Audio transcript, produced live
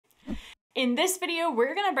In this video,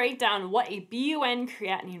 we're going to break down what a BUN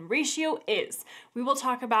creatinine ratio is. We will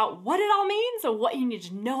talk about what it all means, so what you need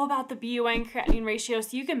to know about the BUN creatinine ratio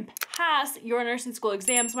so you can pass your nursing school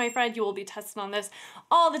exams, my friend. You will be tested on this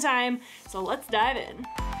all the time, so let's dive in.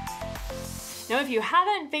 Now, if you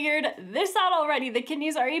haven't figured this out already, the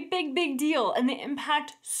kidneys are a big deal and they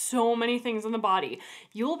impact so many things in the body.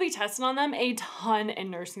 You will be tested on them a ton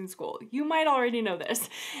in nursing school. You might already know this.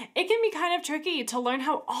 It can be kind of tricky to learn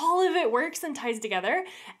how all of it works and ties together,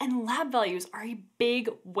 and lab values are a big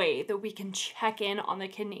way that we can check in on the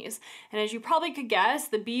kidneys. And as you probably could guess,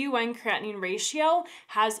 the BUN creatinine ratio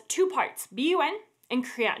has two parts, BUN and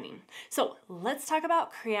creatinine. So let's talk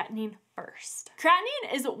about creatinine first.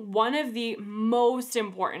 Creatinine is one of the most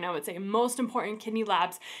important, I would say, most important kidney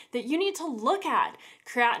labs that you need to look at.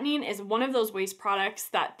 Creatinine is one of those waste products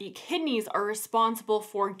that the kidneys are responsible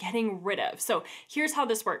for getting rid of. So here's how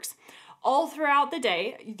this works. All throughout the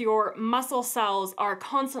day, your muscle cells are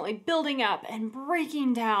constantly building up and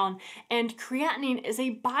breaking down, and creatinine is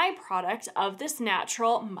a byproduct of this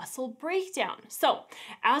natural muscle breakdown. So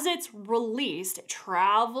as it's released, it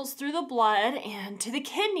travels through the blood and to the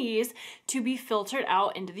kidneys to be filtered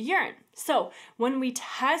out into the urine. So when we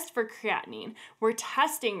test for creatinine, we're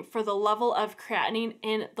testing for the level of creatinine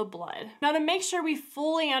in the blood. Now, to make sure we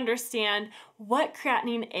fully understand what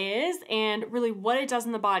creatinine is and really what it does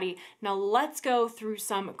in the body, now let's go through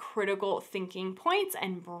some critical thinking points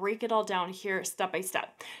and break it all down here step by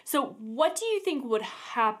step. So what do you think would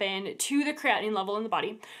happen to the creatinine level in the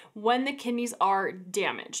body when the kidneys are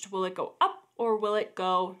damaged? Will it go up or will it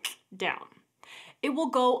go down? It will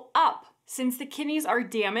go up. Since the kidneys are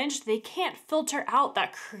damaged, they can't filter out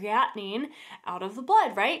that creatinine out of the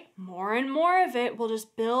blood, right? More and more of it will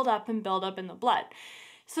just build up in the blood.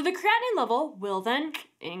 So the creatinine level will then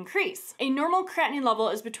increase. A normal creatinine level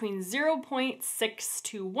is between 0.6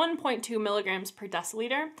 to 1.2 milligrams per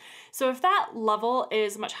deciliter. So if that level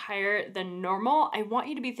is much higher than normal, I want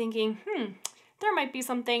you to be thinking, there might be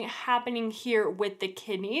something happening here with the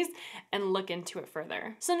kidneys, and look into it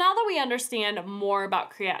further. So now that we understand more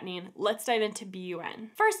about creatinine, let's dive into BUN.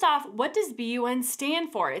 First off, what does BUN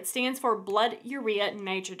stand for? It stands for blood urea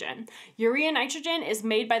nitrogen. Urea nitrogen is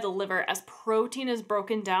made by the liver as protein is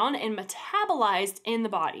broken down and metabolized in the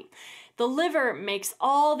body. The liver makes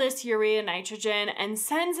all this urea nitrogen and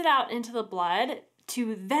sends it out into the blood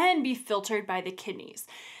to then be filtered by the kidneys.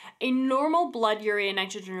 A normal blood urea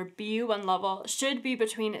nitrogen or BUN level should be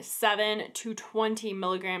between 7 to 20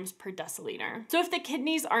 milligrams per deciliter. So if the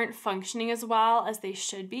kidneys aren't functioning as well as they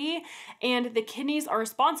should be, and the kidneys are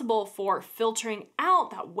responsible for filtering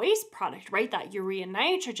out that waste product, right, that urea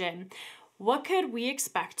nitrogen, what could we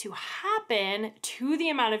expect to happen to the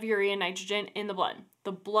amount of urea nitrogen in the blood?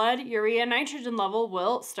 The blood urea nitrogen level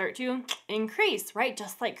will start to increase, right?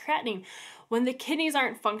 Just like creatinine. When the kidneys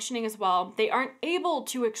aren't functioning as well, they aren't able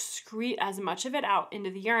to excrete as much of it out into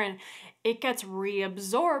the urine. It gets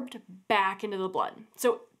reabsorbed back into the blood.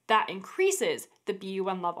 So that increases the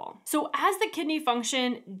BUN level. So as the kidney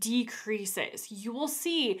function decreases, you will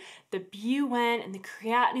see the BUN and the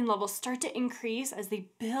creatinine levels start to increase as they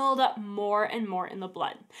build up more and more in the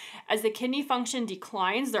blood. As the kidney function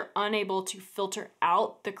declines, they're unable to filter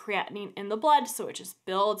out the creatinine in the blood, so it just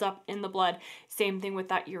builds up in the blood. Same thing with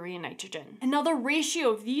that urea nitrogen. And now the ratio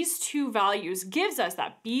of these two values gives us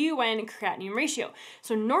that BUN creatinine ratio.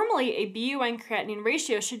 So normally a BUN creatinine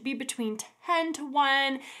ratio should be between 10 to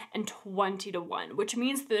 1 and 20 to 1, which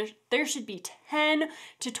means there should be 10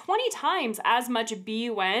 to 20 times as much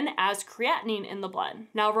BUN as creatinine in the blood.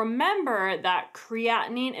 Now remember that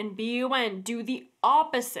creatinine and BUN do the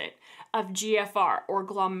opposite of GFR, or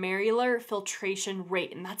glomerular filtration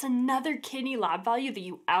rate. And that's another kidney lab value that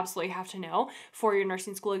you absolutely have to know for your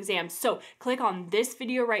nursing school exams. So click on this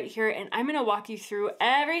video right here, and I'm gonna walk you through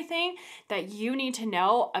everything that you need to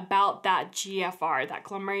know about that GFR, that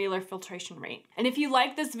glomerular filtration rate. And if you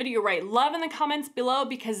like this video, write love in the comments below,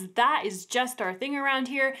 because that is just our thing around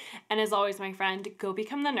here. And as always, my friend, go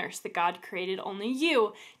become the nurse that God created only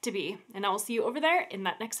you to be. And I will see you over there in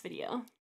that next video.